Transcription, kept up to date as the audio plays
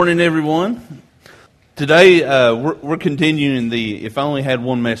Morning, everyone. Today, we're continuing the If I Only Had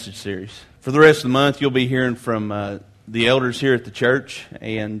One Message series. For the rest of the month, you'll be hearing from the elders here at the church.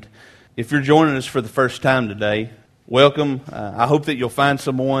 And if you're joining us for the first time today, welcome. I hope that you'll find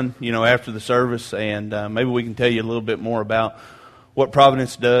someone, after the service, and maybe we can tell you a little bit more about what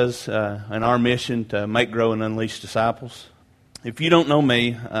Providence does and our mission to make, grow, and unleash disciples. If you don't know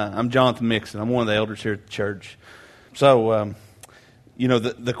me, I'm Jonathan Mixon. I'm one of the elders here at the church. So,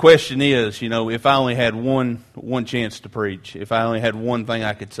 the question is, if I only had one chance to preach, if I only had one thing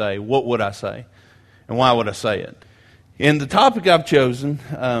I could say, what would I say? And why would I say it? And the topic I've chosen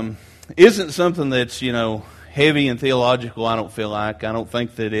isn't something that's, heavy and theological, I don't feel like. I don't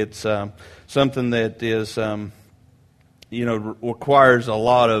think that it's something that is, requires a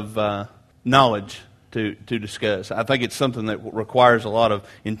lot of knowledge to discuss. I think it's something that requires a lot of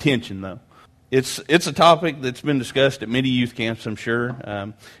intention, though. It's a topic that's been discussed at many youth camps, I'm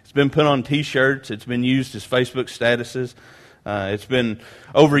sure. It's been put on T-shirts. It's been used as Facebook statuses. It's been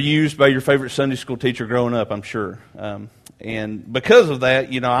overused by your favorite Sunday school teacher growing up, I'm sure. And because of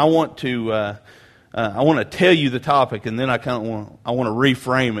that, I want to tell you the topic, and then I want to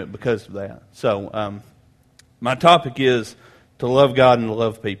reframe it because of that. So my topic is to love God and to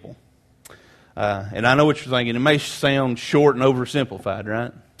love people. And I know what you're thinking. It may sound short and oversimplified,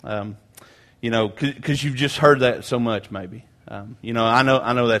 right? Because you've just heard that so much, maybe. I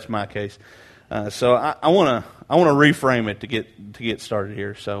know that's my case. So I want to reframe it to get started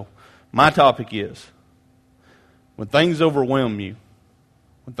here. So my topic is, when things overwhelm you,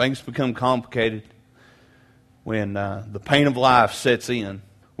 when things become complicated, when the pain of life sets in,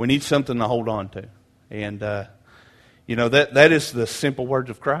 we need something to hold on to. And that is the simple words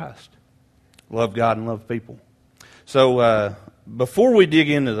of Christ: love God and love people. So before we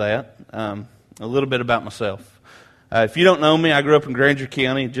dig into that, a little bit about myself. If you don't know me, I grew up in Grainger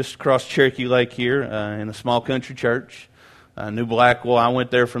County, just across Cherokee Lake here, in a small country church. New Blackwell. I went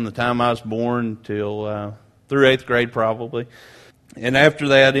there from the time I was born till through 8th grade, probably. And after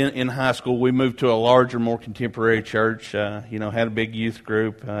that, in high school, we moved to a larger, more contemporary church. Had a big youth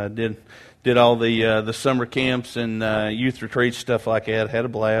group. Did all the summer camps and youth retreats, stuff like that. Had a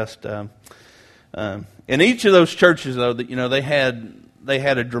blast. And each of those churches, though, they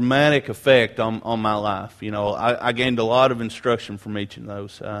had a dramatic effect on my life. I gained a lot of instruction from each of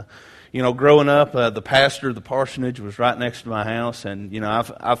those. Growing up, the pastor of the parsonage was right next to my house, and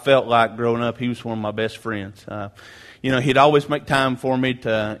I felt like growing up he was one of my best friends. He'd always make time for me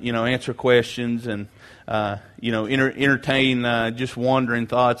to answer questions and entertain just wandering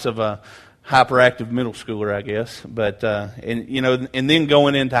thoughts of a hyperactive middle schooler, I guess. But and then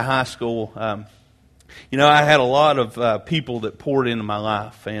going into high school. I had a lot of people that poured into my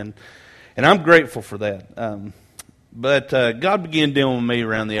life, and I'm grateful for that. But God began dealing with me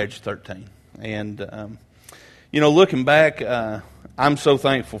around the age of 13. And, looking back, I'm so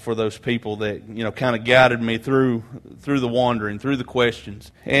thankful for those people that, kind of guided me through the wandering, through the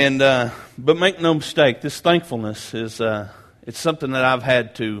questions. And but make no mistake, this thankfulness is it's something that I've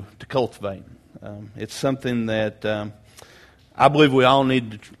had to cultivate. It's something that I believe we all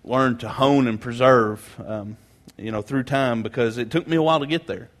need to learn to hone and preserve, through time, because it took me a while to get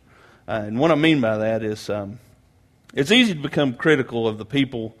there. And what I mean by that is it's easy to become critical of the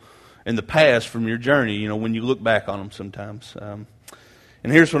people in the past from your journey, when you look back on them sometimes. And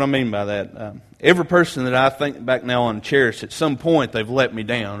here's what I mean by that. Every person that I think back now on cherish, at some point they've let me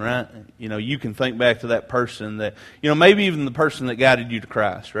down, right? You can think back to that person that, maybe even the person that guided you to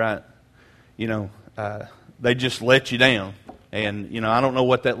Christ, right? They just let you down. And, I don't know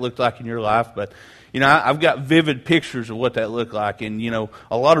what that looked like in your life, but, I've got vivid pictures of what that looked like. And,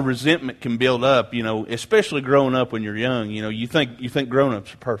 a lot of resentment can build up, especially growing up when you're young. You think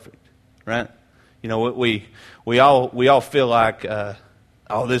grown-ups are perfect, right? We all feel like,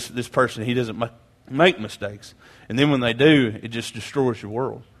 this person, he doesn't make mistakes. And then when they do, it just destroys your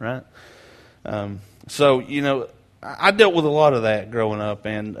world, right? So, I dealt with a lot of that growing up,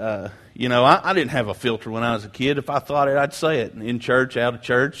 and I didn't have a filter when I was a kid. If I thought it, I'd say it in church, out of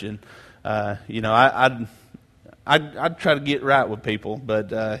church, and I'd try to get right with people, but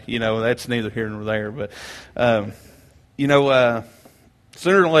that's neither here nor there. But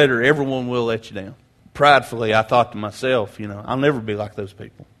sooner or later, everyone will let you down. Pridefully, I thought to myself, I'll never be like those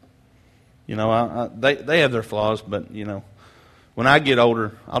people. They have their flaws, but when I get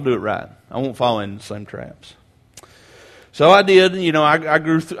older, I'll do it right. I won't fall into the same traps. So I did. I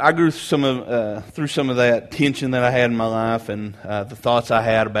grew through some of that tension that I had in my life, and the thoughts I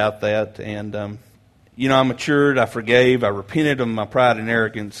had about that. And I matured. I forgave. I repented of my pride and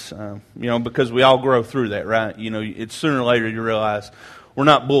arrogance. Because we all grow through that, right? It's sooner or later you realize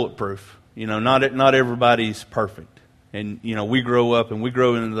not bulletproof. Not everybody's perfect. And, we grow up and we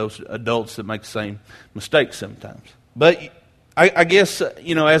grow into those adults that make the same mistakes sometimes. But I guess,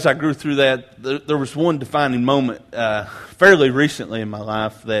 as I grew through that, there was one defining moment fairly recently in my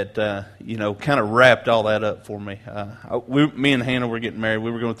life that, kind of wrapped all that up for me. Me and Hannah were getting married.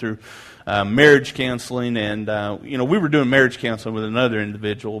 We were going through marriage counseling, and, we were doing marriage counseling with another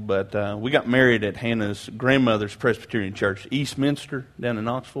individual, but we got married at Hannah's grandmother's Presbyterian Church, Eastminster, down in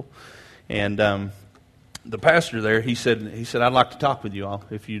Knoxville. And the pastor there, he said, I'd like to talk with you all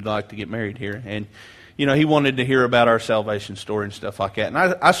if you'd like to get married here. And, he wanted to hear about our salvation story and stuff like that. And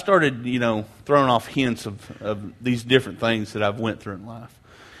I started, throwing off hints of these different things that I've went through in life.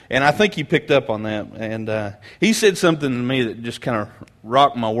 And I think he picked up on that. And he said something to me that just kind of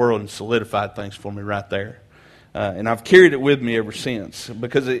rocked my world and solidified things for me right there. And I've carried it with me ever since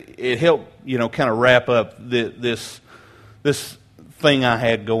because it helped, kind of wrap up this thing I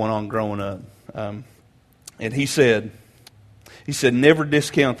had going on growing up. And he said, never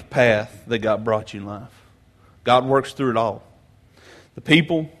discount the path that God brought you in life. God works through it all. The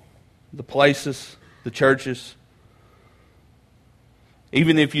people, the places, the churches.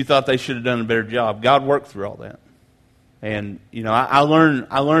 Even if you thought they should have done a better job, God worked through all that. And, I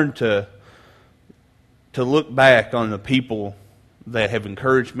learned to look back on the people that have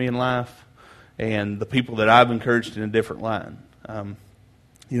encouraged me in life and the people that I've encouraged in a different line.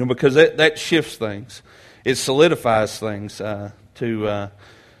 Because that shifts things. It solidifies things to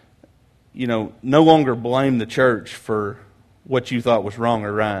no longer blame the church for what you thought was wrong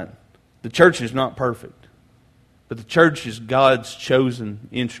or right. The church is not perfect, but the church is God's chosen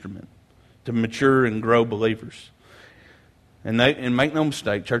instrument to mature and grow believers. And make no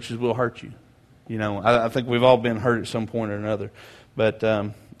mistake, churches will hurt you. I think we've all been hurt at some point or another. But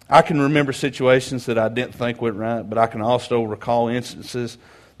I can remember situations that I didn't think went right, but I can also recall instances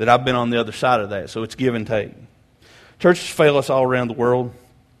that I've been on the other side of that. So it's give and take. Churches fail us all around the world,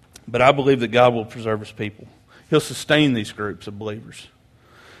 but I believe that God will preserve His people. He'll sustain these groups of believers.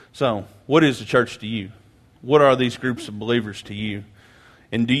 So, what is the church to you? What are these groups of believers to you?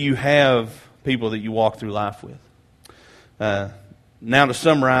 And do you have people that you walk through life with? Now to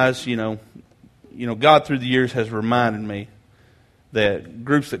summarize, God through the years has reminded me that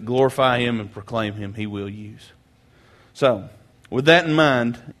groups that glorify Him and proclaim Him, He will use. So, with that in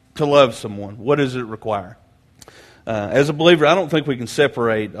mind, to love someone, what does it require? As a believer, I don't think we can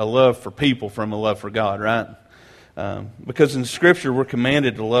separate a love for people from a love for God, right? Because in Scripture, we're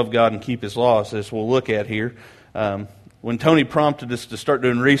commanded to love God and keep His laws, as we'll look at here. When Tony prompted us to start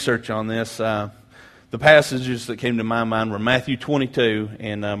doing research on this, the passages that came to my mind were Matthew 22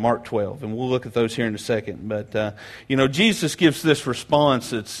 and Mark 12, and we'll look at those here in a second. But, Jesus gives this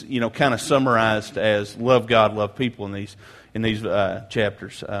response that's, kind of summarized as love God, love people in these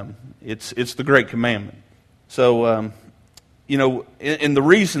chapters. It's the great commandment. So, and the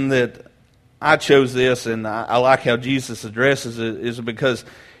reason that I chose this, and I like how Jesus addresses it, is because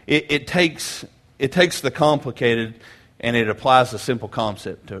it takes the complicated and it applies a simple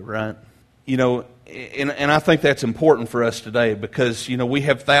concept to it, right? And I think that's important for us today because, we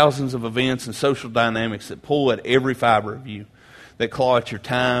have thousands of events and social dynamics that pull at every fiber of you, that claw at your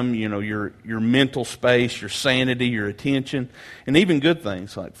time, your mental space, your sanity, your attention, and even good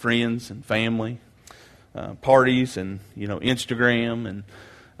things like friends and family, parties and, Instagram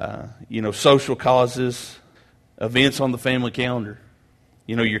and, social causes, events on the family calendar,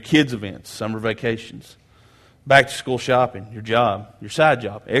 your kids' events, summer vacations, back to school shopping, your job, your side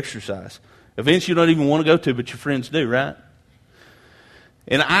job, exercise, events you don't even want to go to, but your friends do, right?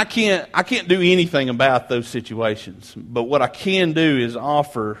 And I can't do anything about those situations. But what I can do is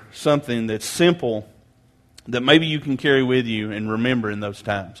offer something that's simple that maybe you can carry with you and remember in those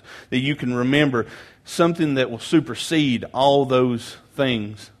times. That you can remember something that will supersede all those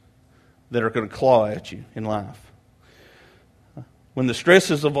things that are going to claw at you in life. When the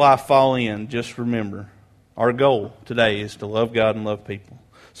stresses of life fall in, just remember, our goal today is to love God and love people.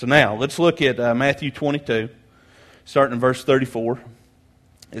 So now, let's look at Matthew 22, starting in verse 34.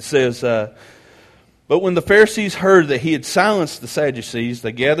 It says, But when the Pharisees heard that He had silenced the Sadducees,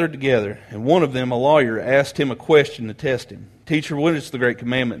 they gathered together, and one of them, a lawyer, asked Him a question to test Him. Teacher, what is the great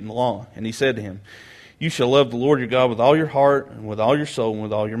commandment in the law? And He said to him, You shall love the Lord your God with all your heart, and with all your soul, and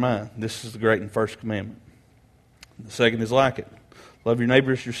with all your mind. This is the great and first commandment. The second is like it. Love your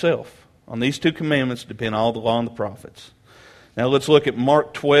neighbor as yourself. On these two commandments depend all the law and the prophets. Now let's look at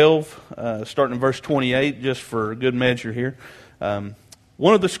Mark 12, starting in verse 28, just for good measure here.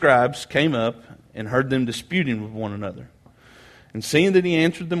 One of the scribes came up and heard them disputing with one another. And seeing that he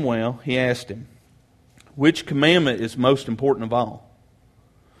answered them well, he asked him, Which commandment is most important of all?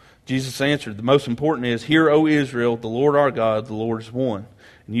 Jesus answered, the most important is, Hear, O Israel, the Lord our God, the Lord is one.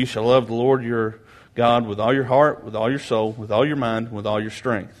 And you shall love the Lord your God with all your heart, with all your soul, with all your mind, and with all your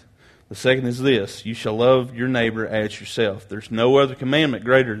strength. The second is this, you shall love your neighbor as yourself. There's no other commandment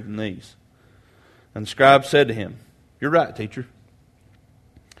greater than these. And the scribe said to him, You're right, teacher.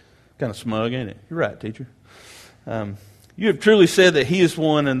 Kind of smug, ain't it? You're right, teacher. You have truly said that he is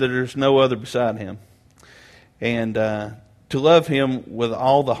one and that there's no other beside him. And to love him with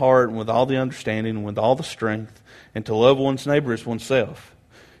all the heart and with all the understanding and with all the strength, and to love one's neighbor as oneself,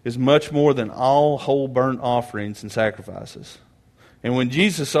 is much more than all whole burnt offerings and sacrifices. And when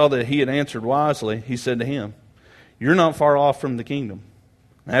Jesus saw that he had answered wisely, he said to him, You're not far off from the kingdom.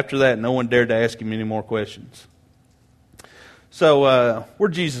 And after that, no one dared to ask him any more questions. So,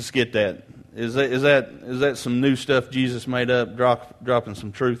 where'd Jesus get that? Is that some new stuff Jesus made up, dropping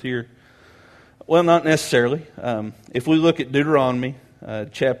some truth here? Well, not necessarily. If we look at Deuteronomy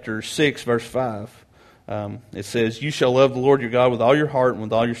chapter 6, verse 5, it says, You shall love the Lord your God with all your heart and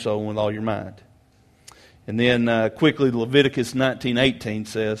with all your soul and with all your mind. And then quickly, Leviticus 19:18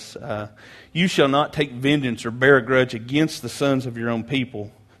 says, You shall not take vengeance or bear a grudge against the sons of your own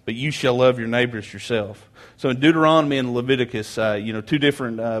people, but you shall love your neighbors yourself. So in Deuteronomy and Leviticus, two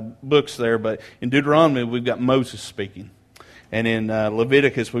different books there, but in Deuteronomy we've got Moses speaking. And in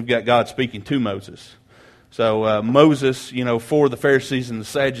Leviticus we've got God speaking to Moses. So Moses, for the Pharisees and the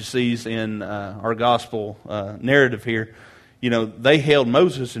Sadducees in our gospel narrative here, they held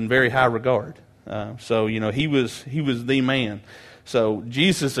Moses in very high regard. So he was the man. So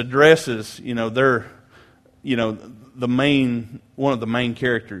Jesus addresses one of the main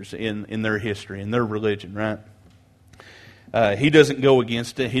characters in their history, in their religion, right? He doesn't go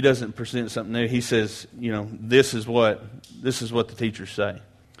against it. He doesn't present something new. He says, this is what the teachers say.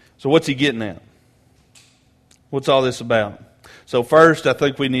 So what's he getting at? What's all this about? So first, I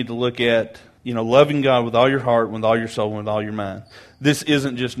think we need to look at, loving God with all your heart, with all your soul, and with all your mind. This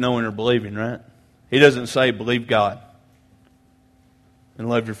isn't just knowing or believing, right? He doesn't say believe God and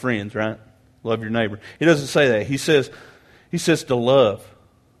love your friends, right? Love your neighbor. He doesn't say that. He says to love.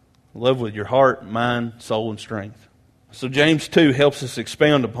 Love with your heart, mind, soul, and strength. So James 2 helps us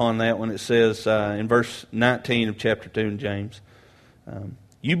expound upon that when it says in verse 19 of chapter 2 in James,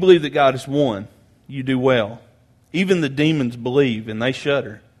 You believe that God is one. You do well. Even the demons believe and they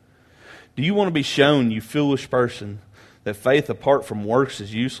shudder. Do you want to be shown, you foolish person, that faith apart from works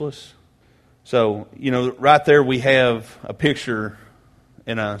is useless? So, right there we have a picture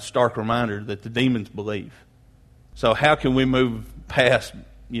and a stark reminder that the demons believe. So how can we move past,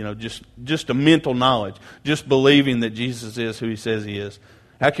 just a mental knowledge, just believing that Jesus is who he says he is?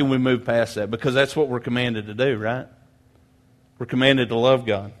 How can we move past that? Because that's what we're commanded to do, right? We're commanded to love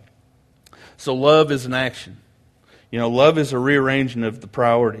God. So love is an action. Love is a rearranging of the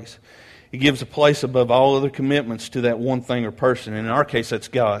priorities. It gives a place above all other commitments to that one thing or person. And in our case, that's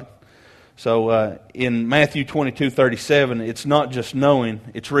God. So in Matthew 22:37, it's not just knowing,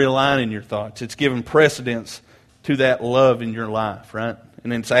 it's realigning your thoughts. It's giving precedence to that love in your life, right?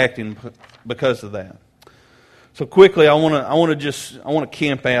 And it's acting because of that. So quickly, I want to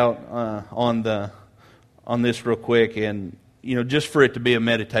camp out on this real quick, and just for it to be a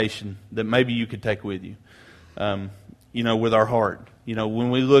meditation that maybe you could take with you, with our heart.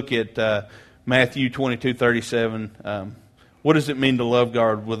 When we look at Matthew 22:37. What does it mean to love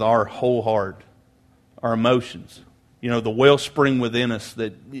God with our whole heart, our emotions? The wellspring within us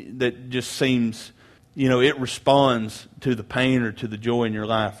that just seems, it responds to the pain or to the joy in your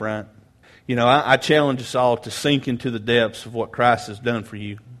life, right? I challenge us all to sink into the depths of what Christ has done for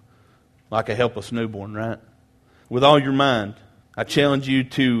you, like a helpless newborn, right? With all your mind, I challenge you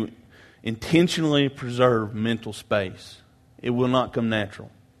to intentionally preserve mental space. It will not come natural.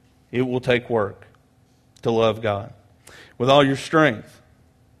 It will take work to love God. With all your strength,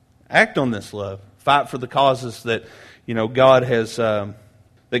 act on this love. Fight for the causes that God has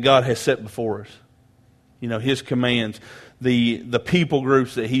set before us. His commands, the people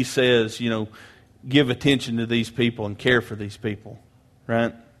groups that He says, give attention to these people and care for these people,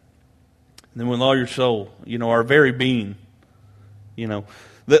 right? And then with all your soul, our very being,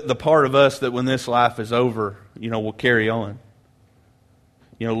 the part of us that when this life is over, will carry on.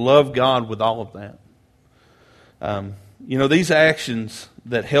 Love God with all of that. These actions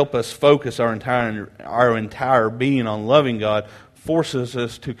that help us focus our entire being on loving God forces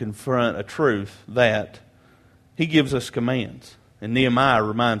us to confront a truth that He gives us commands. And Nehemiah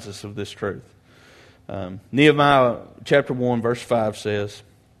reminds us of this truth. Nehemiah chapter 1 verse 5 says,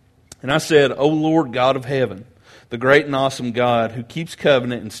 And I said, O Lord God of heaven, the great and awesome God who keeps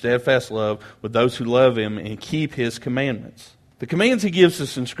covenant and steadfast love with those who love Him and keep His commandments. The commands he gives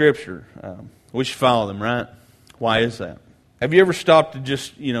us in Scripture, we should follow them, right? Why is that? Have you ever stopped to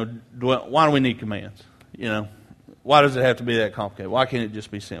just, why do we need commands? Why does it have to be that complicated? Why can't it just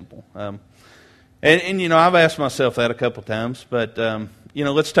be simple? I've asked myself that a couple times, but,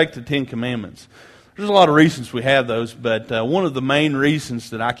 let's take the 10 Commandments. There's a lot of reasons we have those, but one of the main reasons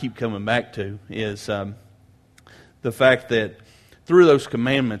that I keep coming back to is the fact that through those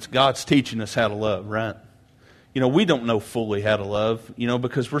commandments, God's teaching us how to love, right? We don't know fully how to love,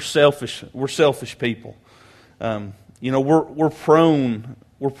 because we're selfish. We're selfish people. We're prone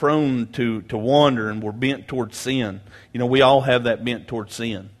to wander, and we're bent towards sin. We all have that bent towards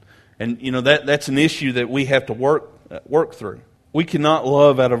sin, and that's an issue that we have to work through. We cannot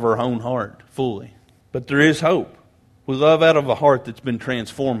love out of our own heart fully, but there is hope. We love out of a heart that's been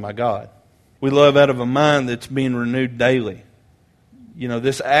transformed by God. We love out of a mind that's being renewed daily.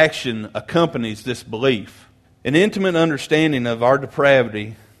 This action accompanies this belief. An intimate understanding of our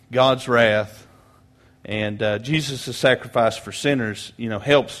depravity, God's wrath, and Jesus' sacrifice for sinners,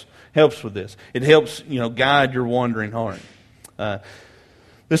 helps with this. It helps, guide your wandering heart.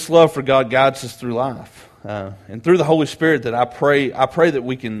 This love for God guides us through life, and through the Holy Spirit. That I pray that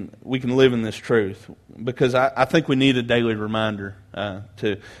we can live in this truth, because I think we need a daily reminder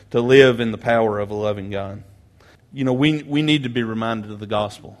to live in the power of a loving God. We need to be reminded of the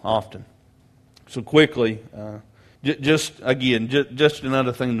gospel often. So quickly, just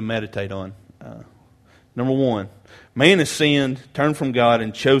another thing to meditate on. Number one, man has sinned, turned from God,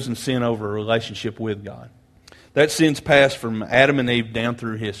 and chosen sin over a relationship with God. That sin's passed from Adam and Eve down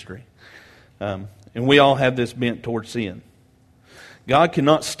through history. And we all have this bent towards sin. God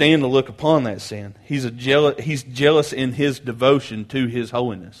cannot stand to look upon that sin. He's jealous in His devotion to His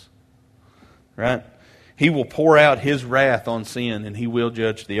holiness. Right? He will pour out His wrath on sin, and He will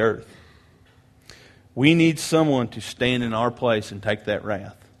judge the earth. We need someone to stand in our place and take that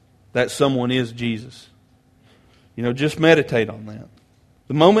wrath. That someone is Jesus. Just meditate on that.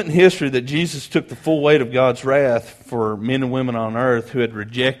 The moment in history that Jesus took the full weight of God's wrath for men and women on earth who had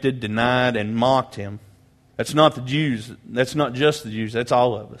rejected, denied, and mocked Him, that's not the Jews. That's not just the Jews. That's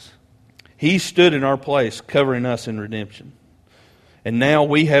all of us. He stood in our place, covering us in redemption. And now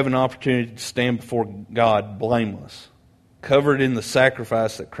we have an opportunity to stand before God blameless, covered in the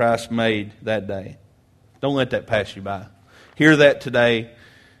sacrifice that Christ made that day. Don't let that pass you by. Hear that today.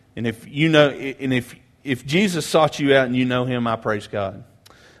 And if Jesus sought you out and you know Him, I praise God.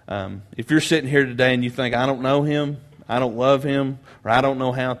 If you're sitting here today and you think, I don't know Him, I don't love Him, or I don't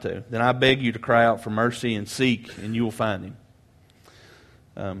know how to, then I beg you to cry out for mercy and seek, and you will find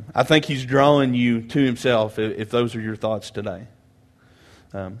Him. I think He's drawing you to Himself if those are your thoughts today.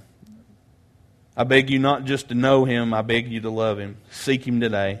 I beg you not just to know Him, I beg you to love Him. Seek Him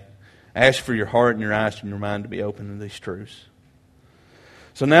today. Ask for your heart and your eyes and your mind to be open to these truths.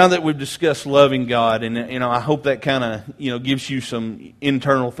 So now that we've discussed loving God, and I hope that kind of gives you some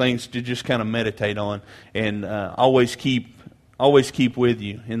internal things to just kind of meditate on, and always keep with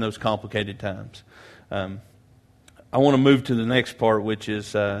you in those complicated times. I want to move to the next part, which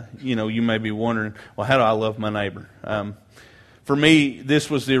is you may be wondering, well, how do I love my neighbor? For me, this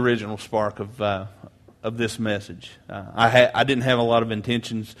was the original spark of this message. I didn't have a lot of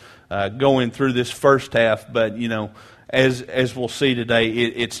intentions going through this first half, but as we'll see today,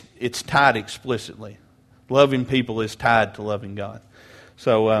 it's tied explicitly. Loving people is tied to loving God.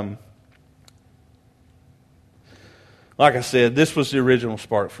 So, like I said, this was the original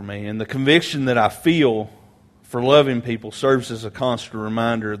spark for me, and the conviction that I feel for loving people serves as a constant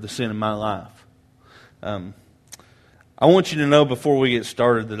reminder of the sin in my life. I want you to know before we get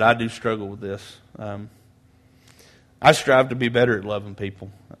started that I do struggle with this. I strive to be better at loving people.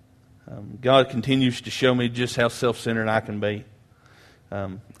 God continues to show me just how self-centered I can be.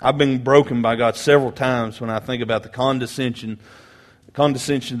 I've been broken by God several times when I think about the condescension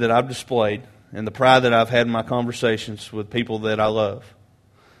that I've displayed and the pride that I've had in my conversations with people that I love.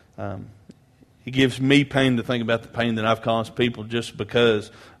 It gives me pain to think about the pain that I've caused people just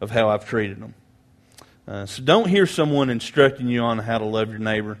because of how I've treated them. So don't hear someone instructing you on how to love your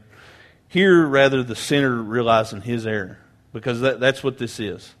neighbor. Hear rather the sinner realizing his error, because that's what this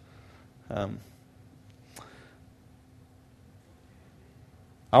is. I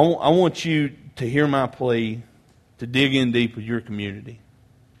want you to hear my plea to dig in deep with your community.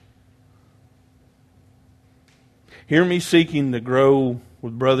 Hear me seeking to grow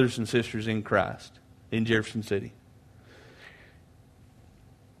with brothers and sisters in Christ in Jefferson City.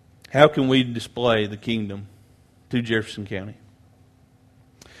 How can we display the kingdom to Jefferson County?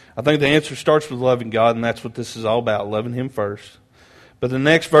 I think the answer starts with loving God, and that's what this is all about, loving Him first. But the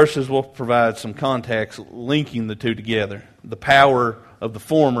next verses will provide some context linking the two together. The power of the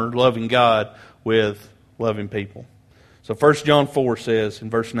former, loving God, with loving people. So 1 John 4 says in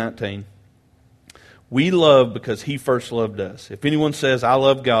verse 19, "We love because He first loved us. If anyone says, 'I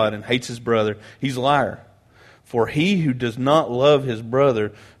love God,' and hates his brother, he's a liar. For he who does not love his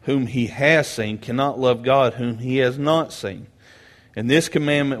brother whom he has seen cannot love God whom he has not seen. And this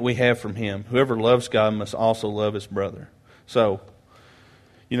commandment we have from Him, whoever loves God must also love his brother." So,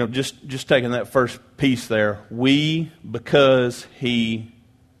 just taking that first piece there, we because He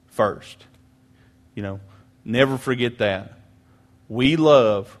first. Never forget that. We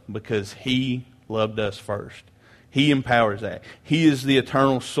love because He loved us first. He empowers that. He is the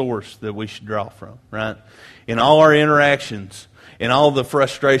eternal source that we should draw from, right? In all our interactions, in all the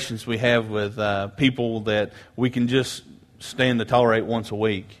frustrations we have with people that we can just stand to tolerate once a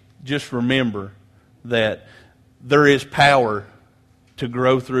week, just remember that there is power to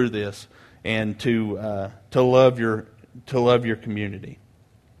grow through this and to love your community.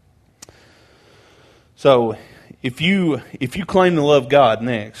 So, if you claim to love God,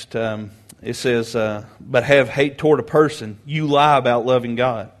 next it says, "But have hate toward a person, you lie about loving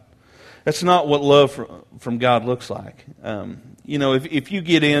God." That's not what love from God looks like. If you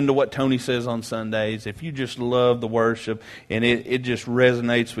get into what Tony says on Sundays, if you just love the worship and it just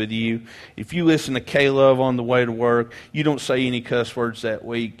resonates with you, if you listen to K-Love on the way to work, you don't say any cuss words that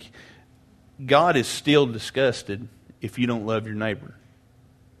week, God is still disgusted if you don't love your neighbor.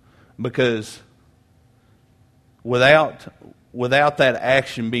 Because without that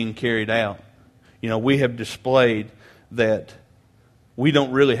action being carried out, we have displayed that we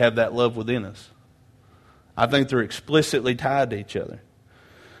don't really have that love within us. I think they're explicitly tied to each other.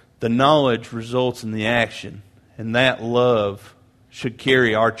 The knowledge results in the action, and that love should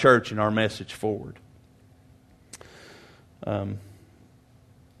carry our church and our message forward. The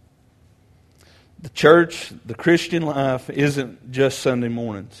church, the Christian life, isn't just Sunday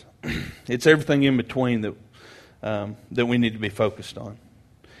mornings. It's everything in between that we need to be focused on.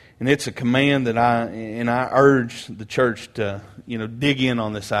 And it's a command that I urge the church to dig in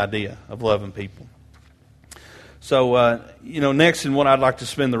on this idea of loving people. So next, and what I'd like to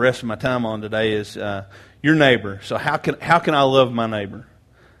spend the rest of my time on today is your neighbor. So how can I love my neighbor?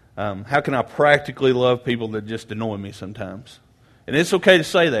 How can I practically love people that just annoy me sometimes? And it's okay to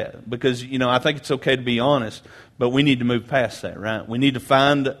say that because I think it's okay to be honest, but we need to move past that, right? We need to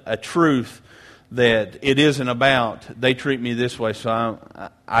find a truth that it isn't about they treat me this way, so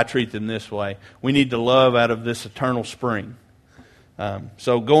I treat them this way. We need to love out of this eternal spring.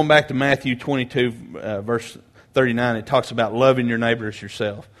 So going back to Matthew 22, verse 39, it talks about loving your neighbor as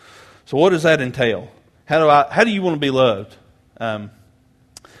yourself. So what does that entail? How do you want to be loved?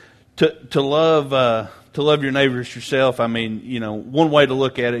 To love your neighbor as yourself. I mean, one way to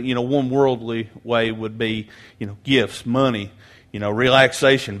look at it, one worldly way would be, gifts, money.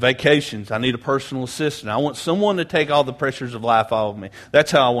 Relaxation, vacations. I need a personal assistant. I want someone to take all the pressures of life off of me. That's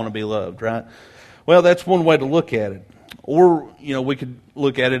how I want to be loved, right? Well, that's one way to look at it. Or, we could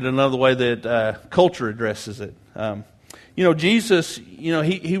look at it another way that culture addresses it. Jesus,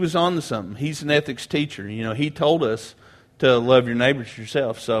 he was on to something. He's an ethics teacher. He told us to love your neighbors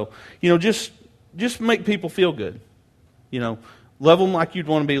yourself. So, just make people feel good. Love them like you'd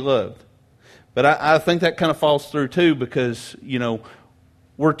want to be loved. But I think that kind of falls through too because,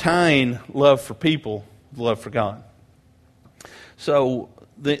 we're tying love for people with love for God. So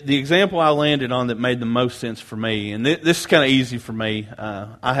the example I landed on that made the most sense for me, and this is kind of easy for me.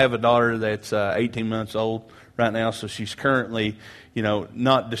 I have a daughter that's 18 months old right now, so she's currently,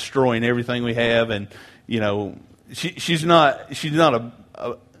 not destroying everything we have, and, she's not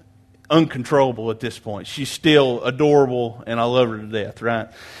uncontrollable at this point. She's still adorable, and I love her to death, right?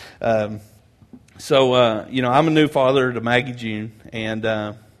 So, I'm a new father to Maggie June, and,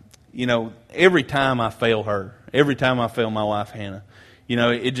 every time I fail her, every time I fail my wife, Hannah,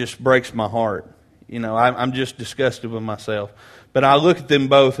 it just breaks my heart. I'm just disgusted with myself. But I look at them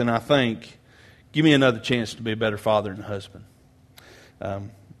both and I think, give me another chance to be a better father and husband. I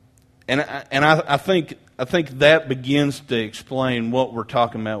think that begins to explain what we're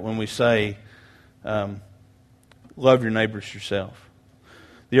talking about when we say, love your neighbors yourself.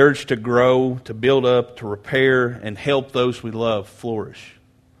 The urge to grow, to build up, to repair, and help those we love flourish.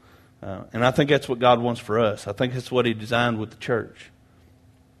 And I think that's what God wants for us. I think that's what He designed with the church.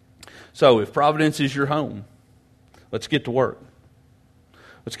 So if Providence is your home, let's get to work.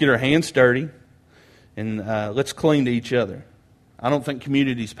 Let's get our hands dirty, and let's cling to each other. I don't think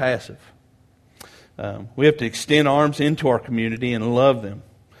community is passive. We have to extend arms into our community and love them.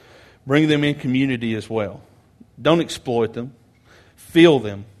 Bring them in community as well. Don't exploit them. Fill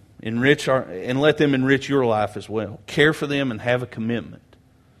them, and let them enrich your life as well. Care for them and have a commitment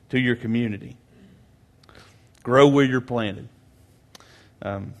to your community. Grow where you're planted.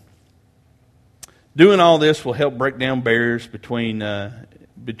 Doing all this will help break down barriers between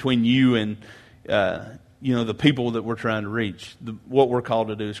you and the people that we're trying to reach. What we're called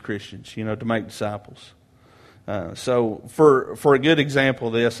to do as Christians, to make disciples. So for a good example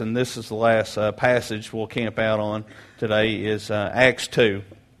of this, and this is the last passage we'll camp out on today, is Acts 2.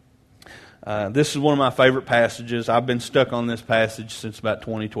 This is one of my favorite passages. I've been stuck on this passage since about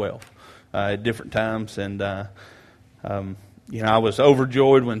 2012 at different times, and I was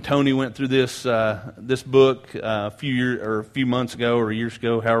overjoyed when Tony went through this book a few months ago or years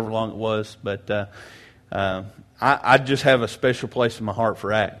ago, however long it was. But I just have a special place in my heart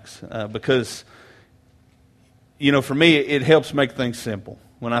for Acts because, for me, it helps make things simple.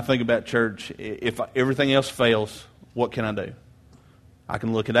 When I think about church, if everything else fails, what can I do? I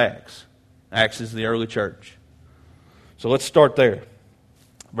can look at Acts. Acts is the early church. So let's start there.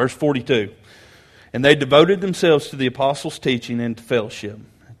 Verse 42. And they devoted themselves to the apostles' teaching and to fellowship,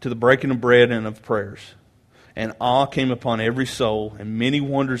 to the breaking of bread and of prayers. And awe came upon every soul, and many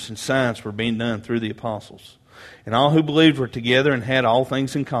wonders and signs were being done through the apostles. And all who believed were together and had all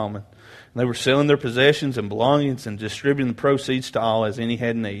things in common. And they were selling their possessions and belongings and distributing the proceeds to all as any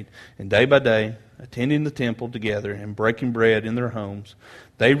had need. And day by day, attending the temple together and breaking bread in their homes,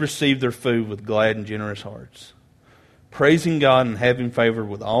 they received their food with glad and generous hearts, praising God and having favor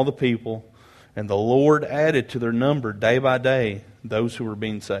with all the people. And the Lord added to their number day by day those who were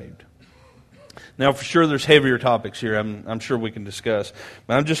being saved. Now, for sure, there's heavier topics here I'm sure we can discuss.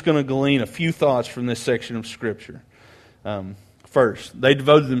 But I'm just going to glean a few thoughts from this section of Scripture. First, they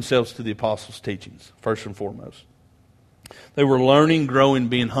devoted themselves to the apostles' teachings, first and foremost. They were learning, growing,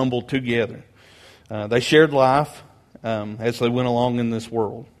 being humble together. They shared life as they went along in this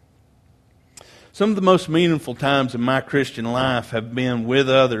world. Some of the most meaningful times in my Christian life have been with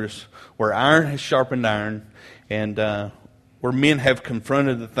others where iron has sharpened iron and where men have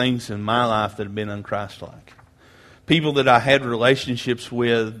confronted the things in my life that have been unchristlike. People that I had relationships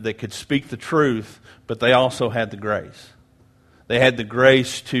with that could speak the truth, but they also had the grace. They had the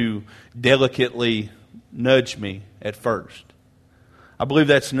grace to delicately nudge me at first. I believe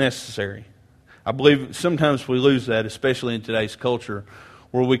that's necessary. I believe sometimes we lose that, especially in today's culture,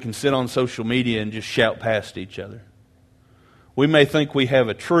 where we can sit on social media and just shout past each other. We may think we have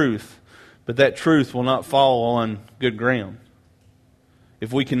a truth, but that truth will not fall on good ground.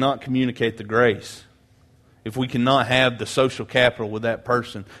 If we cannot communicate the grace, if we cannot have the social capital with that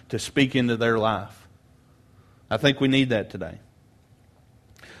person to speak into their life, I think we need that today.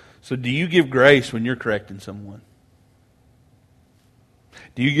 So do you give grace when you're correcting someone?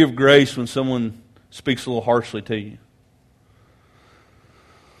 Do you give grace when someone speaks a little harshly to you?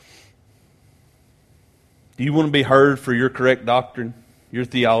 Do you want to be heard for your correct doctrine, your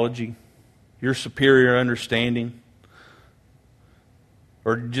theology, your superior understanding,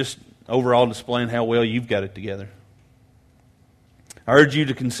 or just overall displaying how well you've got it together? I urge you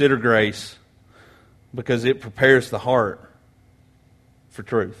to consider grace because it prepares the heart for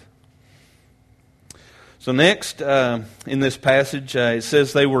truth. So next, in this passage, it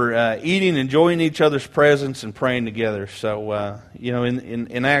says they were eating, enjoying each other's presence, and praying together. So,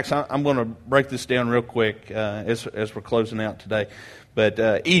 in Acts, I'm going to break this down real quick as we're closing out today.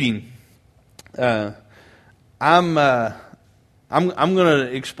 But eating, I'm going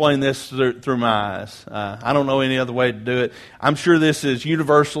to explain this through my eyes. I don't know any other way to do it. I'm sure this is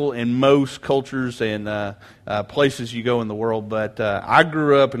universal in most cultures and places you go in the world. But I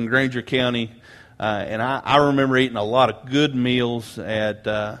grew up in Granger County. And I remember eating a lot of good meals at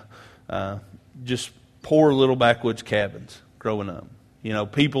just poor little backwoods cabins growing up.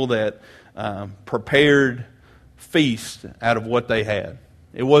 People that prepared feasts out of what they had.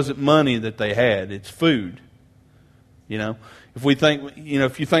 It wasn't money that they had; it's food. If we think,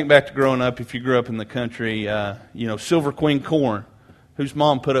 if you think back to growing up, if you grew up in the country, Silver Queen corn. Whose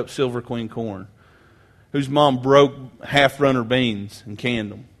mom put up Silver Queen corn? Whose mom broke half-runner beans and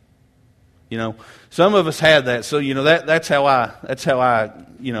canned them? Some of us had that, so that's how I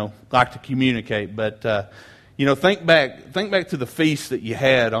like to communicate. But think back to the feasts that you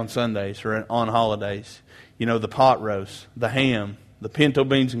had on Sundays or on holidays. The pot roast, the ham, the pinto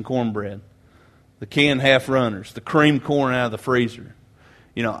beans and cornbread, the canned half runners, the cream corn out of the freezer.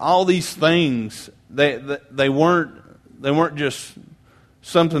 All these things they weren't just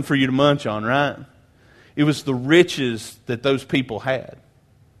something for you to munch on, right? It was the riches that those people had.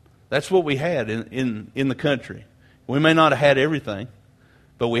 That's what we had in the country. We may not have had everything,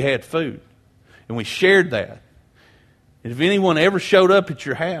 but we had food. And we shared that. And if anyone ever showed up at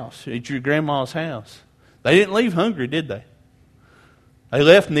your house, at your grandma's house, they didn't leave hungry, did they? They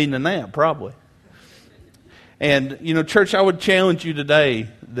left needing a nap, probably. And, church, I would challenge you today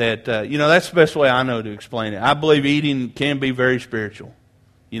that, that's the best way I know to explain it. I believe eating can be very spiritual.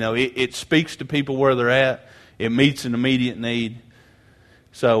 It speaks to people where they're at. It meets an immediate need.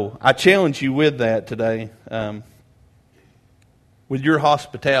 So I challenge you with that today, with your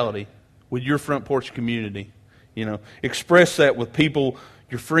hospitality, with your front porch community. Express that with people,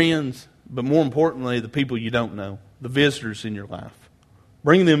 your friends, but more importantly, the people you don't know, the visitors in your life.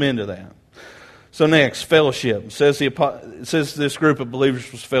 Bring them into that. So next, fellowship. It says this group of believers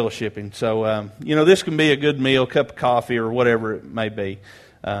was fellowshipping. So, this can be a good meal, cup of coffee, or whatever it may be.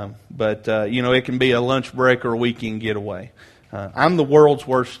 But it can be a lunch break or a weekend getaway. I'm the world's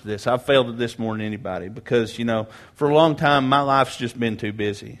worst at this. I've failed at this more than anybody because, for a long time, my life's just been too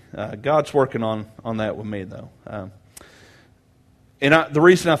busy. God's working on that with me, though. The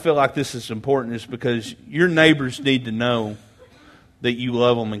reason I feel like this is important is because your neighbors need to know that you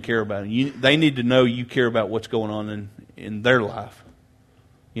love them and care about them. They need to know you care about what's going on in their life.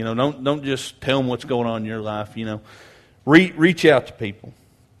 Don't just tell them what's going on in your life. Reach out to people.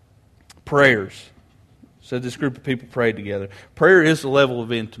 Prayers. So this group of people prayed together. Prayer is a level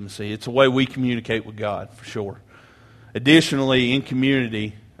of intimacy. It's a way we communicate with God, for sure. Additionally, in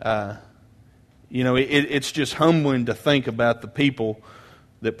community, it's just humbling to think about the people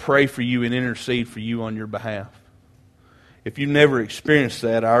that pray for you and intercede for you on your behalf. If you've never experienced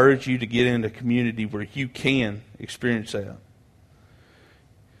that, I urge you to get into a community where you can experience that.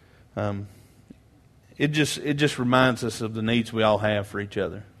 It just reminds us of the needs we all have for each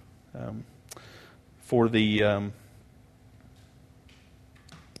other.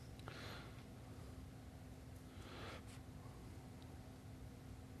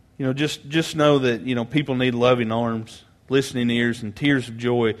 Just know that people need loving arms, listening ears, and tears of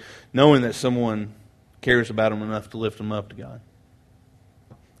joy, knowing that someone cares about them enough to lift them up to God.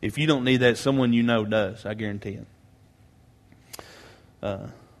 If you don't need that, someone does. I guarantee it.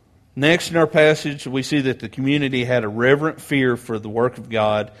 Next in our passage, we see that the community had a reverent fear for the work of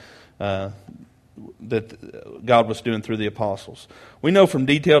God that God was doing through the apostles. We know from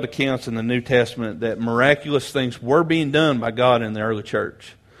detailed accounts in the New Testament that miraculous things were being done by God in the early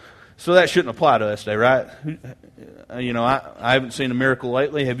church. So that shouldn't apply to us today, right? I haven't seen a miracle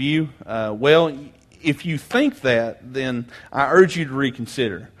lately. Have you? Well, if you think that, then I urge you to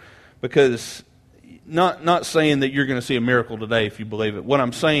reconsider. Because not saying that you're going to see a miracle today if you believe it. What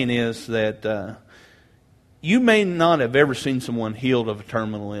I'm saying is that you may not have ever seen someone healed of a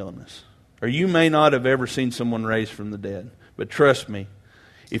terminal illness. Or you may not have ever seen someone raised from the dead. But trust me,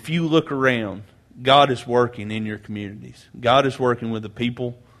 if you look around, God is working in your communities. God is working with the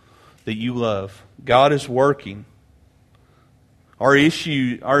people that you love. God is working. Our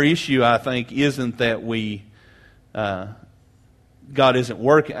issue, I think, isn't that God isn't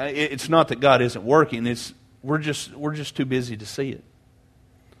working. It's not that God isn't working. We're just too busy to see it.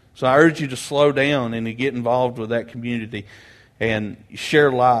 So I urge you to slow down and to get involved with that community and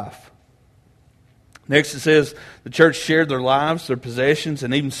share life. Next it says the church shared their lives, their possessions,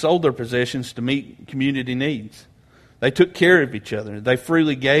 and even sold their possessions to meet community needs. They took care of each other. They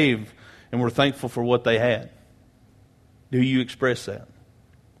freely gave and were thankful for what they had. Do you express that?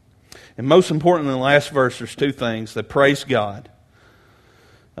 And most importantly, in the last verse, there's two things. They praised God.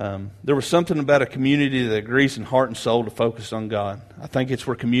 There was something about a community that agrees in heart and soul to focus on God. I think it's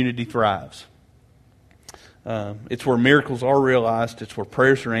where community thrives. It's where miracles are realized. It's where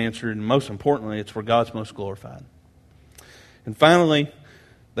prayers are answered. And most importantly, it's where God's most glorified. And finally,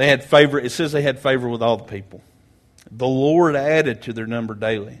 they had favor. It says they had favor with all the people. The Lord added to their number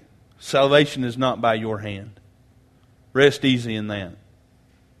daily. Salvation is not by your hand. Rest easy in that.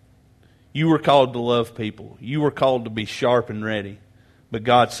 You were called to love people. You were called to be sharp and ready. But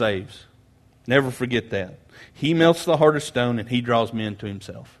God saves. Never forget that. He melts the heart of stone and He draws men to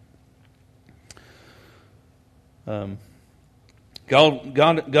Himself. God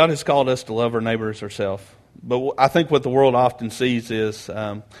has called us to love our neighbor as ourselves. But I think what the world often sees is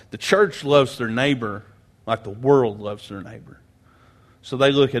the church loves their neighbor like the world loves their neighbor. So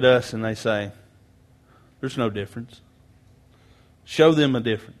they look at us and they say, there's no difference. Show them a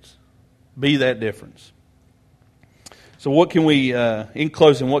difference. Be that difference. So what can we, in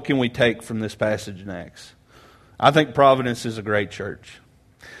closing, what can we take from this passage in Acts? I think Providence is a great church.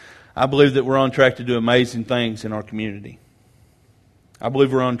 I believe that we're on track to do amazing things in our community. I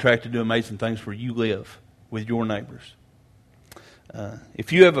believe we're on track to do amazing things where you live with your neighbors.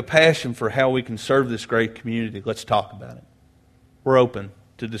 If you have a passion for how we can serve this great community, let's talk about it. We're open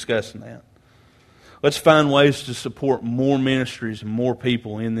to discussing that. Let's find ways to support more ministries and more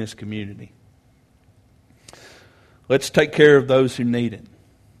people in this community. Let's take care of those who need it.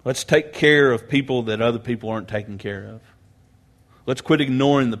 Let's take care of people that other people aren't taking care of. Let's quit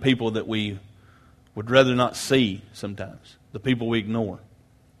ignoring the people that we would rather not see sometimes, the people we ignore.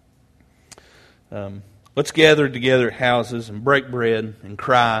 Let's gather together at houses and break bread and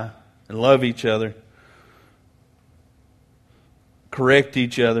cry and love each other, correct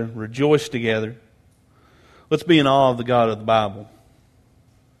each other, rejoice together. Let's be in awe of the God of the Bible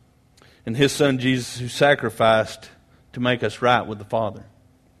and His Son Jesus, who sacrificed to make us right with the Father.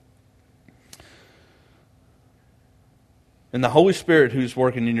 And the Holy Spirit who's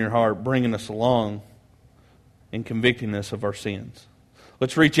working in your heart, bringing us along and convicting us of our sins.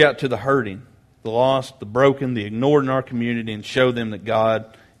 Let's reach out to the hurting, the lost, the broken, the ignored in our community, and show them that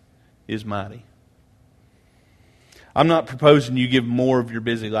God is mighty. I'm not proposing you give more of your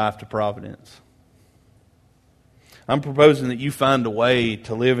busy life to Providence. I'm proposing that you find a way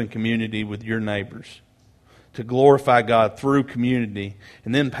to live in community with your neighbors, to glorify God through community,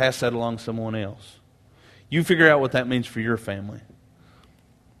 and then pass that along to someone else. You figure out what that means for your family.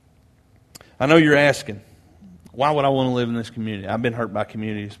 I know you're asking, why would I want to live in this community? I've been hurt by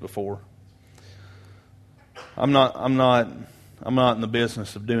communities before. I'm not in the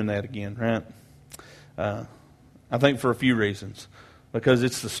business of doing that again, right? I think for a few reasons. Because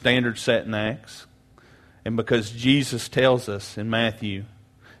it's the standard set in Acts, and because Jesus tells us in Matthew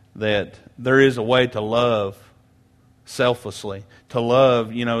that there is a way to love selflessly, to love,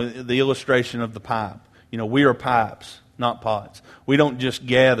 the illustration of the pipe. We are pipes, not pots. We don't just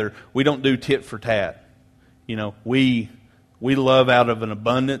gather. We don't do tit for tat. We love out of an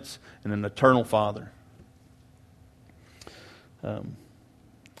abundance and an eternal Father.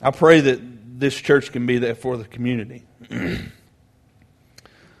 I pray that this church can be that for the community.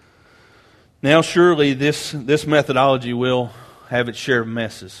 Now, surely this methodology will have its share of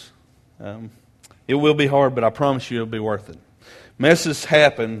messes. It will be hard, but I promise you it'll be worth it. Messes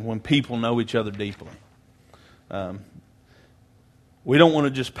happen when people know each other deeply. We don't want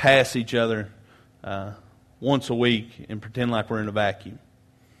to just pass each other once a week and pretend like we're in a vacuum.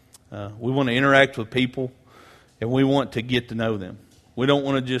 We want to interact with people, and we want to get to know them. We don't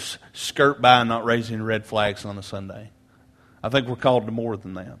want to just skirt by and not raise any red flags on a Sunday. I think we're called to more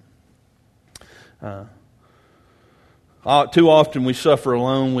than that. Too often we suffer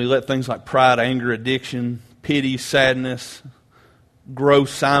alone. We let things like pride, anger, addiction, pity, sadness grow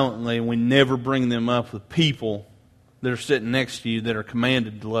silently, and we never bring them up with people that are sitting next to you that are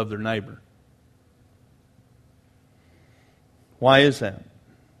commanded to love their neighbor. Why is that?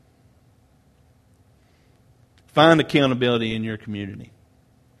 Find accountability in your community.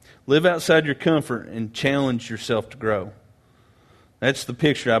 Live outside your comfort and challenge yourself to grow. That's the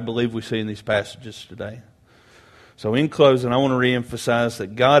picture I believe we see in these passages today. So in closing, I want to reemphasize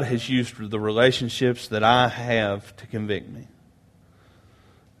that God has used the relationships that I have to convict me.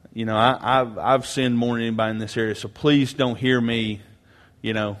 I've sinned more than anybody in this area, so please don't hear me,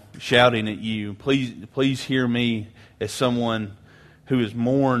 shouting at you. Please hear me as someone who has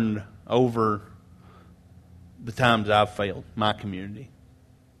mourned over the times I've failed my community.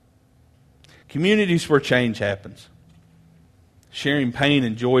 Communities where change happens. Sharing pain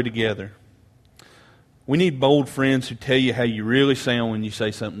and joy together. We need bold friends who tell you how you really sound when you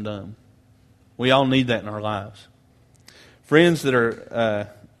say something dumb. We all need that in our lives. Friends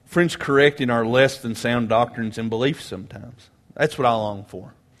correcting our less than sound doctrines and beliefs sometimes. That's what I long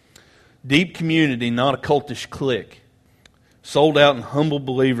for. Deep community, not a cultish clique. Sold out and humble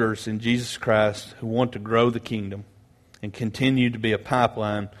believers in Jesus Christ who want to grow the kingdom and continue to be a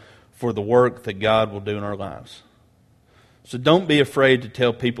pipeline for the work that God will do in our lives. So don't be afraid to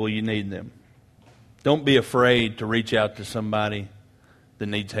tell people you need them. Don't be afraid to reach out to somebody that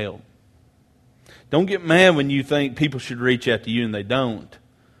needs help. Don't get mad when you think people should reach out to you and they don't.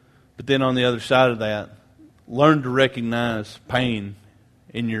 But then on the other side of that, learn to recognize pain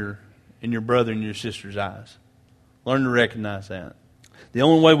in your brother and your sister's eyes. Learn to recognize that. The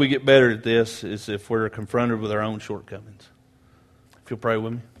only way we get better at this is if we're confronted with our own shortcomings. If you'll pray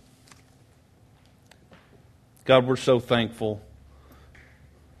with me. God, we're so thankful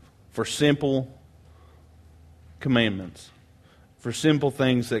for simple commandments, for simple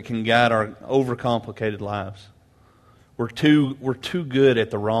things that can guide our overcomplicated lives. We're too good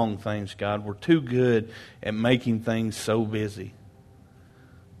at the wrong things, God. We're too good at making things so busy.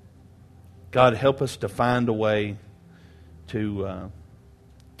 God, help us to find a way to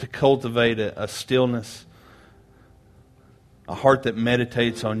cultivate a stillness, a heart that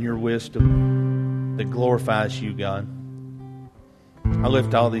meditates on your wisdom, that glorifies you, God. I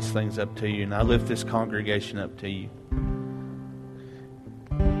lift all these things up to you, and I lift this congregation up to you.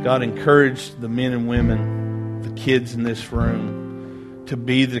 God, encourage the men and women, the kids in this room, to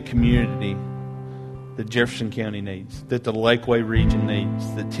be the community that Jefferson County needs, that the Lakeway region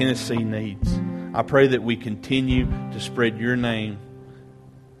needs, that Tennessee needs. I pray that we continue to spread your name,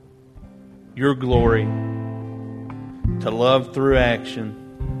 your glory, to love through action,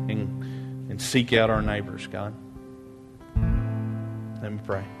 and seek out our neighbors, God. Let me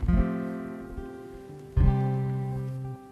pray.